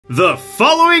The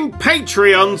following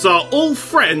Patreons are all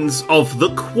friends of the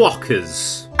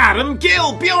Quackers. Adam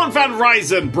Gill, Bjorn Van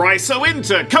Ryzen, Bryce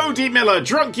O'Winter, Cody Miller,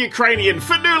 Drunk Ukrainian,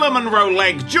 Fanula Monroe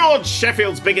Leg, George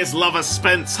Sheffield's Biggest Lover,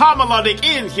 Spence, Harmolodic,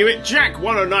 Ian Hewitt, Jack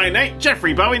 1098,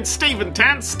 Jeffrey Bowen, Stephen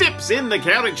Tan, Stips in the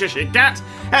Chaotic Cheshire Cat,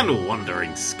 and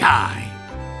Wandering Sky.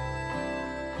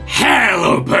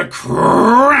 Hello,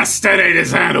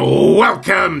 procrastinators, and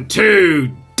welcome to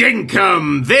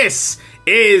Dinkum. This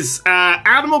is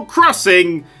Animal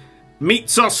Crossing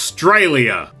meets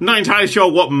Australia. Not entirely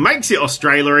sure what makes it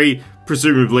Australia-y.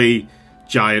 Presumably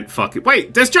giant fucking...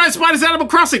 Wait, there's giant spiders in Animal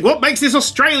Crossing! What makes this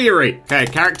Australia-y? Okay,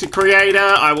 character creator,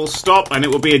 I will stop and it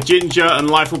will be a ginger and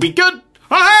life will be good.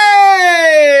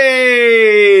 Hey!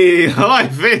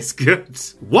 Life is good.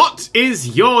 What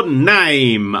is your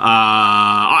name?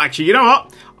 Actually, you know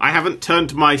what? I haven't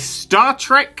turned my Star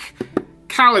Trek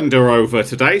calendar over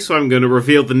today, so I'm going to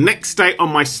reveal the next date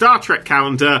on my Star Trek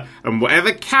calendar, and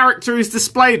whatever character is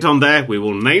displayed on there, we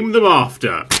will name them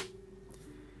after.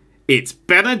 It's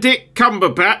Benedict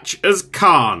Cumberbatch as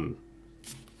Khan.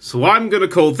 So I'm going to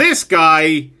call this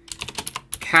guy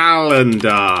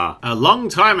Calendar. A long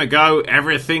time ago,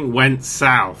 everything went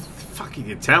south. Fucking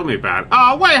you tell me about it.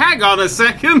 Oh, wait, hang on a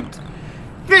second.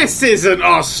 This isn't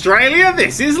Australia,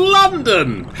 this is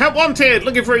London! Help wanted,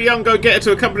 looking for a young go-getter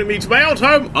to accompany me to my old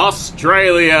home,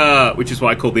 Australia! Which is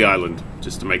why I called the island,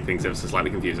 just to make things ever so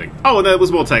slightly confusing. Oh, and there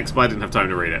was more text, but I didn't have time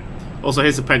to read it. Also,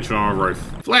 here's a pension on our roof.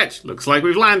 Fletch, looks like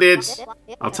we've landed.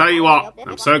 I'll tell you what,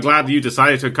 I'm so glad you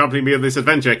decided to accompany me on this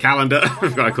adventure, Calendar. I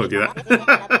forgot I called you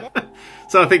that.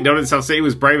 So I think no one in South City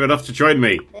was brave enough to join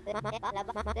me.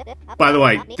 By the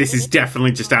way, this is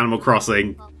definitely just Animal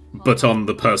Crossing, but on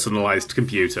the personalised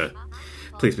computer.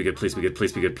 Please be good, please be good,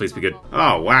 please be good, please be good.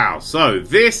 Oh, wow. So,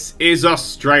 this is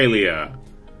Australia.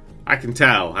 I can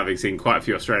tell, having seen quite a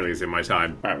few Australians in my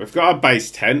time. Right, we've got our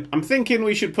base tent. I'm thinking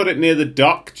we should put it near the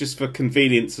dock, just for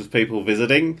convenience of people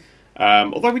visiting.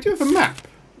 Although we do have a map.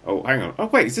 Oh, hang on. Oh,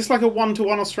 wait, is this like a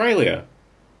one-to-one Australia?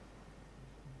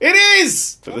 It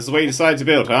is! So this is where you decided to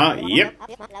build, huh? Yep.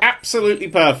 Absolutely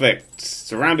perfect.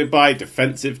 Surrounded by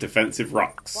defensive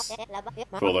rocks.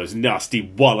 For all those nasty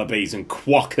wallabies and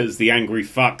quackers, the angry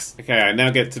fucks. Okay, I now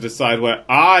get to decide where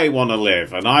I want to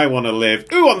live. And I want to live...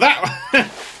 Ooh, on that...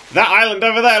 that island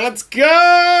over there. Let's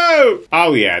go!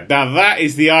 Oh, yeah. Now that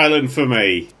is the island for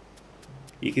me.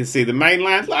 You can see the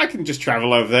mainland. I can just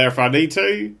travel over there if I need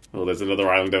to. Oh, there's another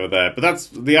island over there. But that's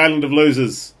the island of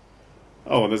losers.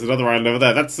 Oh, and there's another island over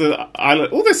there. That's the island.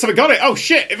 Oh, there's something got it. Oh,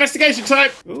 shit. Investigation time.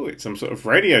 Oh, it's some sort of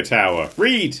radio tower.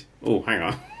 Read. Oh, hang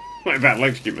on. I'm about to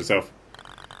electrocute myself.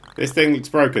 This thing looks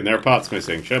broken. There are parts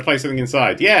missing. Should I place something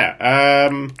inside? Yeah.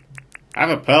 I have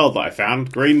a pearl that I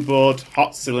found. Green board,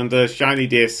 hot cylinder, shiny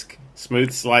disc,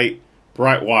 smooth slate,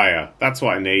 bright wire. That's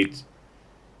what I need.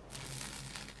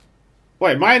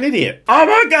 Wait, am I an idiot? Oh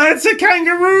my god, it's a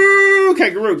kangaroo!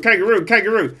 Kangaroo, kangaroo,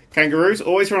 kangaroo. Kangaroos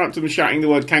always run up to them shouting the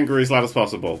word kangaroo as loud as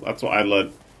possible. That's what I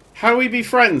learned. How do we be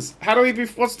friends? How do we be...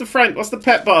 What's the friend? What's the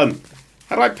pet button?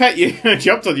 How do I pet you? I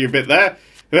jumped on you a bit there.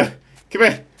 Come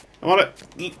here. I want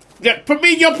to... Yeah, put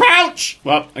me in your pouch!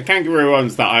 Well, a kangaroo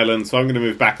owns that island, so I'm going to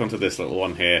move back onto this little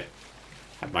one here.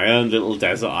 Have my own little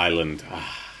desert island.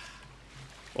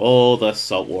 All the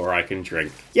salt water I can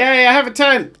drink. Yay, I have a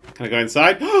tent! Can I go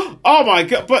inside? Oh my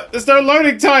god, but there's no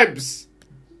loading times!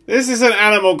 This isn't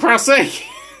Animal Crossing!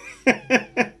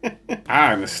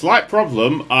 And a slight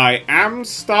problem, I am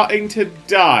starting to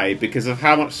die because of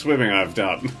how much swimming I've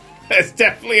done. There's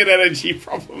definitely an energy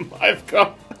problem I've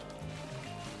got.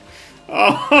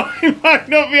 Oh, I might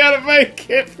not be able to make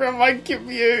it from my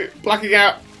commute. Blacking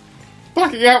out.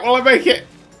 Blacking out while I make it.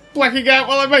 Blacking out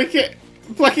while I make it.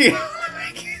 Blacking out.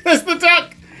 There's the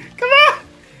duck! Come on!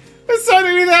 It's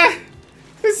suddenly there!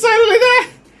 It's suddenly there!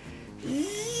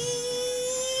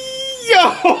 Yo!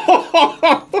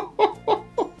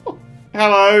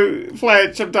 Hello,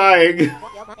 Fletch, I'm dying.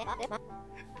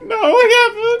 No,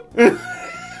 I haven't!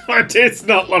 My dude's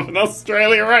not loving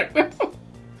Australia right now.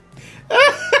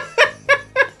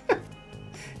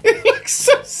 It looks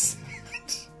so sad.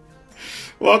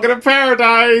 Welcome to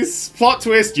paradise! Plot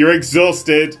twist, you're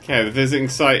exhausted. Okay, the visiting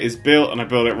site is built, and I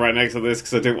built it right next to this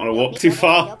because I didn't want to walk too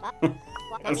far.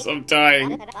 So I'm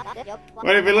dying.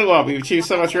 Wait a little while, but you've achieved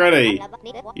so much already.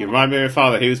 You remind me of my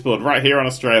father, he was born right here in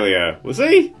Australia. Was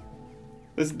he?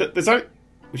 There's no...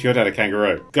 Wish you had a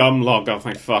kangaroo. Gum log, oh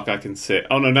thank fuck I can sit.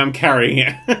 Oh no, now I'm carrying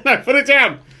it. No, put it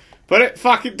down! Put it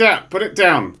fucking down! Put it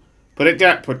down! Put it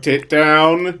down! Put it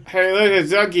down! Hey look, a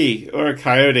doggy! Or a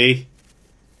coyote.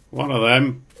 One of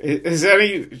them. Is there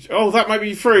any... Oh, that might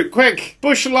be fruit. Quick!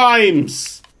 Bush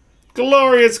limes!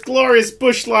 Glorious, glorious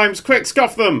bush limes! Quick,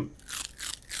 scoff them!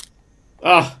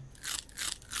 Ah,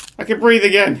 I can breathe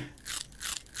again.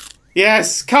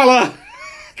 Yes, colour!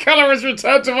 Colour has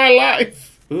returned to my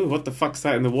life! Ooh, what the fuck's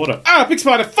that in the water? Ah, big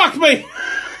spider, fuck me!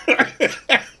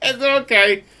 It's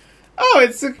okay. Oh,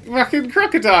 it's a fucking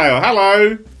crocodile.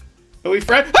 Hello. Are we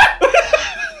friends?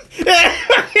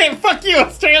 Fuck you,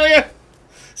 Australia!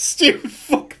 Stupid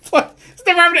fuck.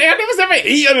 I've never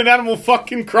eaten an Animal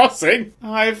fucking Crossing.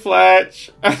 Hi,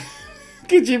 Fletch.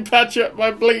 Could you patch up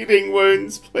my bleeding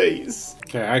wounds, please?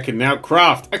 Okay, I can now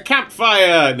craft a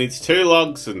campfire. It needs 2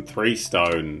 logs and 3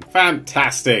 stone.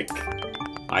 Fantastic.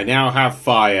 I now have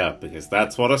fire, because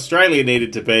that's what Australia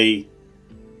needed to be.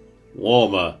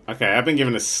 Warmer. Okay, I've been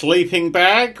given a sleeping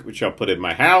bag, which I'll put in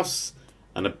my house,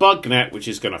 and a bug net, which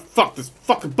is gonna fuck this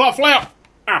fucking buffalo out.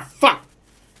 Ah, fuck.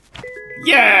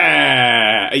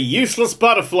 Yeah! A useless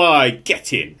butterfly.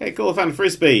 Get in. Hey, cool, I found a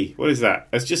frisbee. What is that?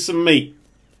 It's just some meat.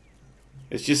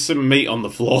 It's just some meat on the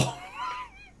floor.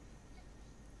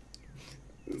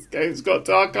 This game's got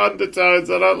dark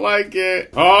undertones. I don't like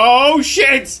it. Oh,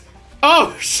 shit!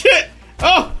 Oh, shit!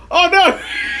 Oh, oh no!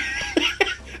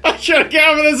 I should get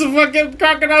over. There's a fucking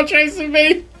crocodile chasing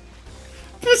me.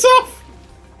 Piss off!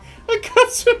 I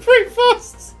got some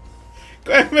breakfasts.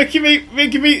 Go ahead, making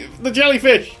me the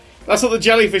jellyfish. That's what the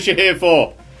jellyfish are here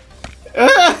for.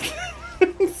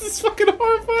 This is fucking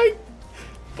horrifying.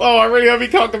 Oh, I really hope he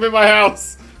can't come in my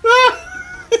house. What?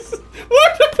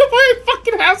 I put my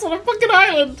fucking house on a fucking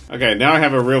island. Okay, now I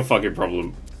have a real fucking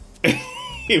problem.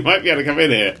 He might be able to come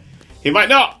in here. He might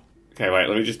not. Okay, wait,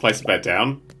 let me just place the bed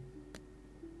down.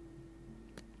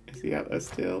 Is he out there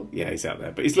still? Yeah, he's out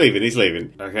there, but he's leaving, he's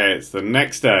leaving. Okay, it's the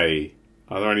next day.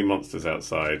 Are there any monsters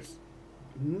outside?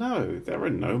 No, there are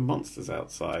no monsters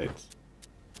outside.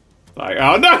 Like,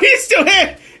 oh no, he's still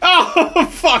here! Oh,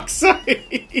 fuck's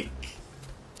sake!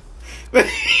 Fuck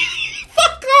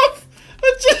off!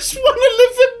 I just want to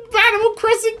live in Animal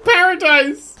Crossing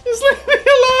paradise! Just leave me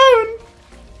alone!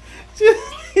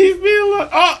 Just leave me alone.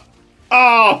 Oh!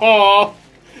 Oh!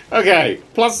 Okay,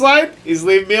 plus side, he's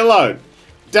leaving me alone.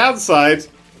 Downside,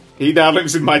 he now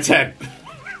lives in my tent.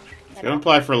 If you want to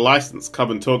apply for a license,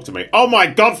 come and talk to me. Oh my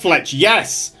god, Fletch,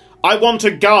 yes! I want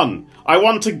a gun! I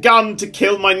want a gun to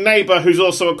kill my neighbour who's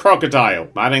also a crocodile.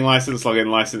 Mining license, login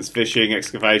license, fishing,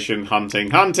 excavation,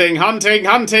 hunting, hunting, hunting,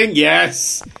 hunting,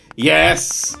 yes!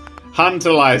 Yes!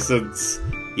 Hunter license,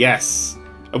 yes.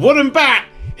 A wooden bat!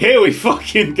 Here we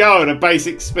fucking go, and a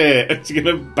basic spear. I'm just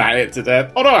gonna bat it to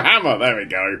death. Oh no, a hammer, there we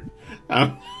go.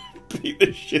 Beat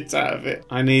the shit out of it.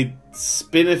 I need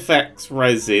Spinifex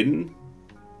resin.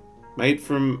 Made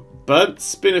from burnt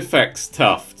Spinifex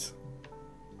tuft.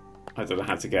 I don't know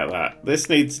how to get that. This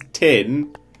needs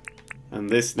tin. And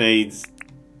this needs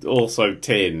also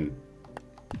tin.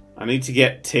 I need to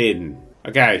get tin.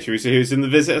 Okay, shall we see who's in the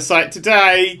visitor site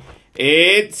today?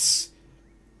 It's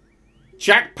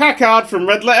Jack Packard from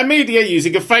Red Letter Media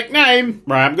using a fake name.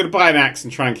 Right, I'm going to buy an axe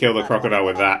and try and kill the crocodile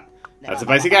with that. That's a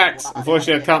basic axe.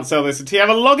 Unfortunately, I can't sell this until you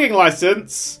have a logging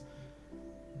license.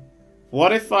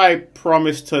 What if I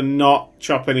promise to not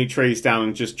chop any trees down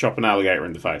and just chop an alligator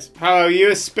in the face? Hello, you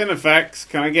a Spinifex.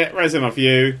 Can I get resin off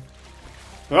you?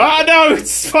 Oh no,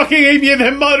 it's fucking emu,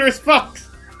 them murderous fucks!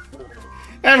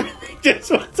 Everything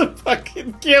just wants to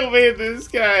fucking kill me in this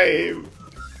game.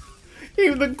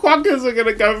 Even the quackers are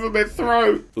gonna go for my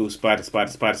throat. Ooh, spider, spider,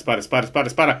 spider, spider, spider, spider,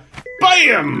 spider.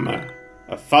 BAM!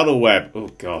 A funnel web. Oh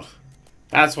god.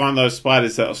 That's one of those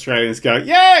spiders that Australians go,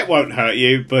 yeah, it won't hurt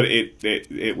you, but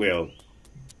it will.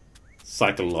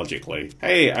 Psychologically.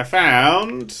 Hey, I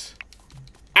found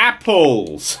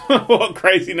apples. What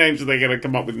crazy names are they going to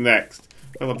come up with next?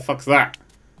 Oh, what the fuck's that?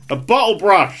 A bottle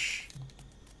brush.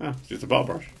 Oh, it's just a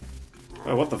bottle brush.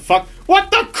 Oh, what the fuck?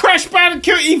 What the Crash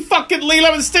Bandicoot, you fucking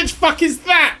Lilo and Stitch fuck is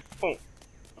that? Oh.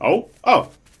 Oh? Oh.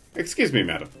 Excuse me,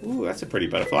 madam. Ooh, that's a pretty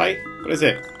butterfly. What is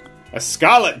it? A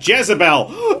scarlet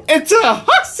Jezebel! It's a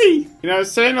hussy! You know,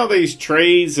 seeing all these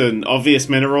trees and obvious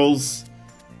minerals,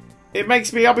 it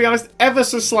makes me, I'll be honest, ever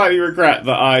so slightly regret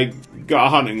that I got a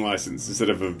hunting license instead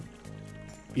of a,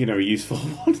 you know, useful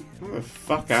one. Where the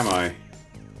fuck am I?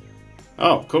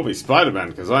 Oh, call me Spider-Man,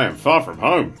 because I am far from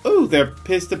home. Ooh, there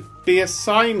appears to be a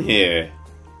sign here.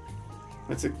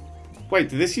 That's a... Wait,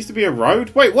 did this used to be a road?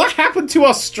 Wait, what happened to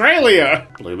Australia?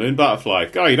 Blue moon butterfly.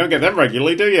 God, you don't get them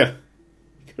regularly, do you?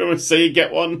 You can always see you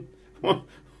get one.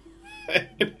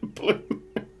 In blue.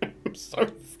 So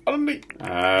funny.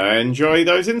 Enjoy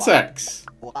those insects.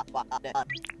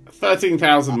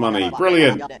 13,000 money.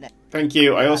 Brilliant. Thank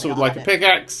you. I also would like a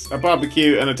pickaxe, a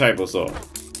barbecue, and a table saw.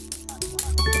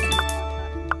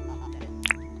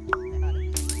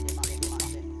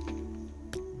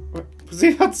 What? Was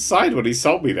he outside when he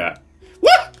sold me that?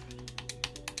 What?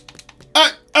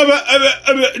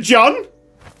 John?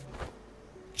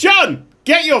 John!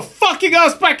 Get your fucking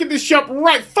ass back in this shop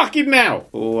right fucking now!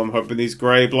 Oh, I'm hoping these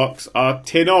grey blocks are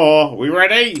tin ore. We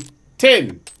ready?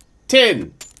 Tin.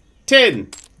 Tin.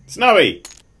 Tin. Snowy.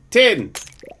 Tin.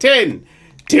 Tin.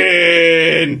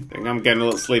 Tin! I think I'm getting a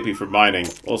little sleepy from mining.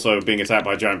 Also being attacked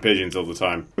by giant pigeons all the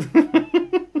time.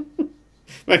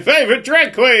 My favourite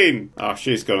drag queen! Oh,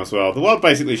 she's gone as well. The world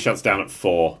basically shuts down at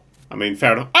 4. I mean,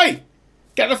 fair enough. Hey!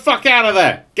 Get the fuck out of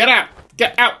there! Get out!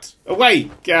 Get out!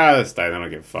 Away! Get out of this day, then I don't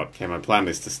give a fuck. Okay, my plan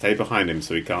is to stay behind him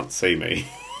so he can't see me.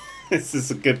 This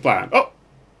is a good plan. Oh!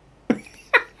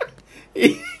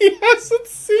 He hasn't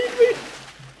seen me!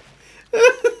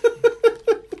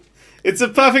 It's a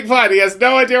perfect plan. He has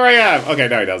no idea where I am. Okay,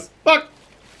 no, he does. Fuck!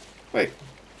 Wait.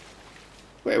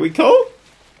 Wait, are we cool?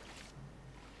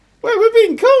 Wait, we're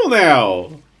being cool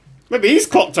now. Maybe he's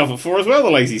clocked off at 4 as well, the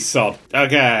lazy sod.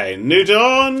 Okay, new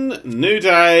dawn, new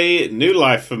day, new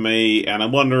life for me, and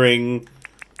I'm wondering,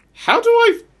 how do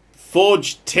I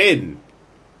forge tin?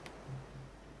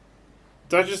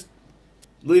 Do I just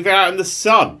leave it out in the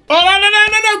sun?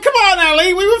 Oh, no, come on,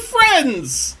 Ali, we were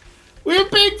friends! We were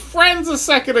big friends a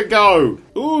second ago!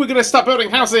 Ooh, we're gonna start building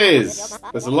houses!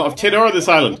 There's a lot of tin ore on this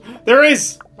island. There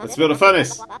is! Let's build a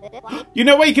furnace. You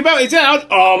know where you can melt it down?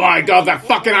 Oh my god, that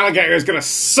fucking alligator is gonna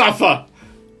suffer!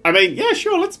 I mean, yeah,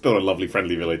 sure, let's build a lovely,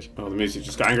 friendly village. Oh, the music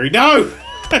just got angry. No!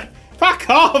 Fuck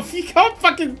off! You can't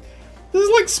fucking... This is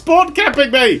like spawn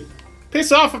camping me!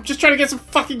 Piss off, I'm just trying to get some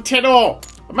fucking tin ore!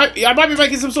 I might be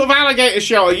making some sort of alligator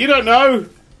shelter, you don't know!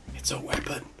 It's a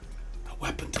weapon. A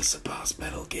weapon to surpass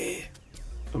Metal Gear.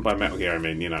 And by Metal Gear, I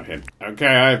mean, you know him. Okay,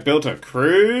 I've built a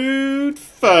crude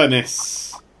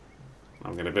furnace.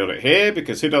 I'm going to build it here,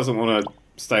 because who doesn't want to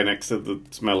stay next to the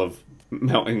smell of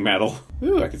melting metal?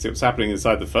 Ooh, I can see what's happening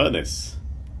inside the furnace.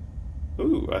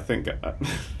 Ooh, I think I've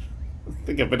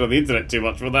been on the internet too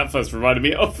much when that first reminded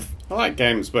me of. I like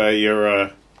games where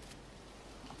your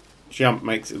jump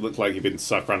makes it look like you've been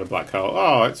sucked around a black hole.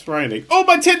 Oh, it's raining. Oh,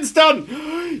 my tin's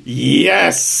done!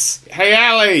 Yes! Hey,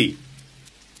 Ali!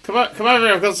 Come over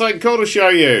here, I've got something cool to show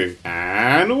you.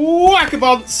 And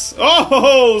whack-a-bonce!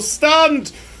 Oh, stunned!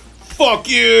 Fuck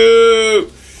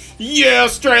you! Yeah,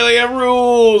 Australia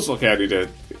rules! Okay, I need to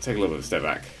take a little bit of a step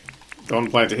back. Go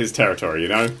on, play into his territory, you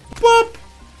know? Boop!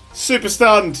 Super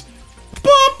stunned!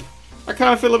 Boop! I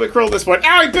kind of feel a bit cruel at this point.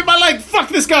 Ow, he bit my leg! Fuck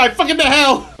this guy! Fuck him to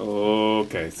hell!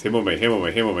 Okay, it's him or me, him or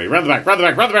me, him or me. Round the back, round the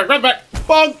back, round the back, round the back!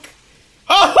 Bonk!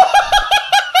 Oh!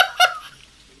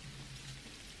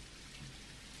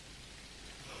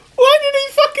 Why did he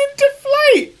fucking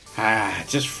deflate? Ah,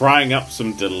 just frying up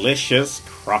some delicious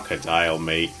crocodile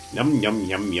meat. Yum, yum,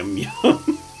 yum, yum, yum. I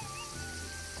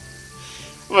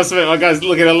must admit, my guy's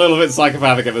looking a little bit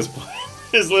psychopathic at this point.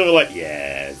 He's a little like,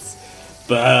 yes.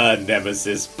 Burn,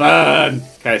 Nemesis, burn.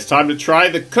 Okay, it's time to try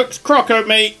the cooked croco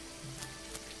meat.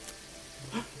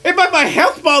 It made my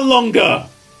health bar longer.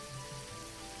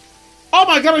 Oh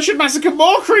my god, I should massacre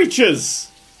more creatures.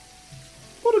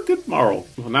 What a good moral.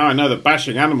 Well, now I know that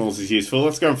bashing animals is useful.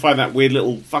 Let's go and find that weird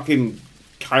little fucking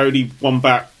coyote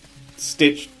wombat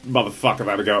stitch motherfucker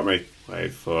about to go at me.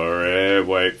 Wait for it,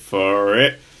 wait for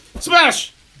it.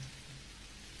 Smash!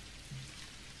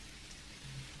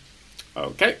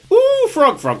 Okay. Ooh,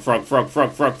 frog, frog, frog, frog,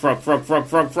 frog, frog, frog, frog, frog,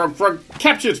 frog, frog, frog,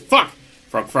 captured, fuck!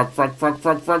 Frog, frog, frog, frog,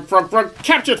 frog, frog, frog, frog,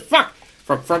 captured, fuck!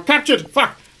 Frog, frog, captured,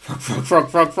 fuck! Frog, frog, frog,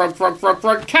 frog, frog, frog, frog,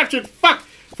 frog, captured, fuck!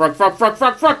 Frog, frog, frog,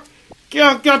 frog, frog!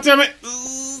 God damn it!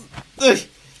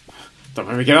 Don't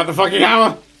make me get out the fucking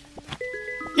hammer!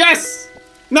 Yes!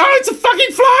 No, it's a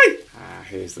fucking fly! Ah,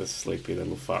 here's the sleepy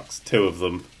little fucks. 2 of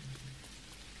them.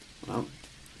 Well,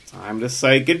 time to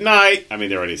say goodnight. I mean,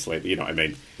 they're already asleep, you know what I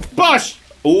mean. Bosh!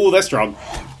 Ooh, they're strong.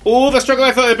 Ooh, they're stronger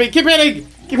than I thought they'd be. Keep hitting!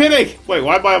 Keep hitting! Wait,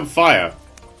 why am I on fire?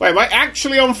 Wait, am I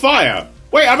actually on fire?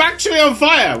 Wait, I'm actually on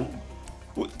fire!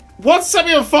 What's set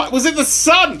me on fire? Was it the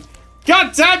sun?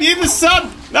 God damn you, the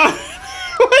sun! No!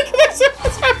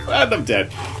 And I'm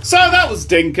dead. So that was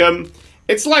Dinkum.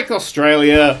 It's like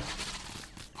Australia.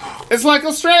 It's like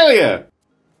Australia.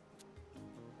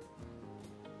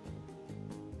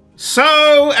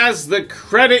 So, as the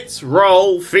credits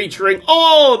roll, featuring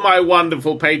all my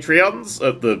wonderful Patreons,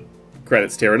 the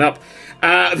credits tearing up,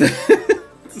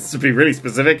 to be really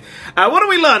specific, what have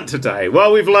we learnt today?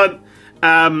 Well, we've learnt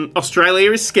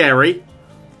Australia is scary.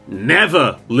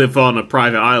 Never live on a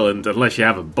private island unless you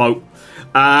have a boat.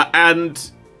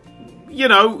 And, you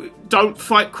know, don't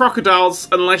fight crocodiles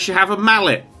unless you have a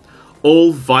mallet.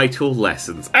 All vital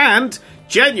lessons. And,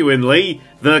 genuinely,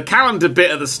 the calendar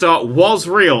bit at the start was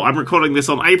real. I'm recording this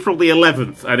on April the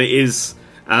 11th, and it is,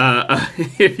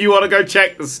 if you want to go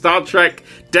check the Star Trek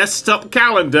desktop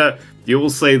calendar, you will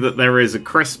see that there is a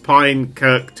Chris Pine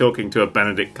Kirk talking to a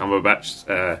Benedict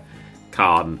Cumberbatch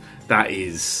Khan. That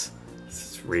is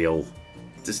real.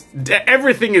 Just,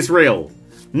 everything is real.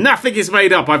 Nothing is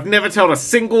made up. I've never told a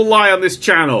single lie on this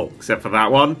channel, except for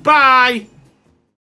that one. Bye!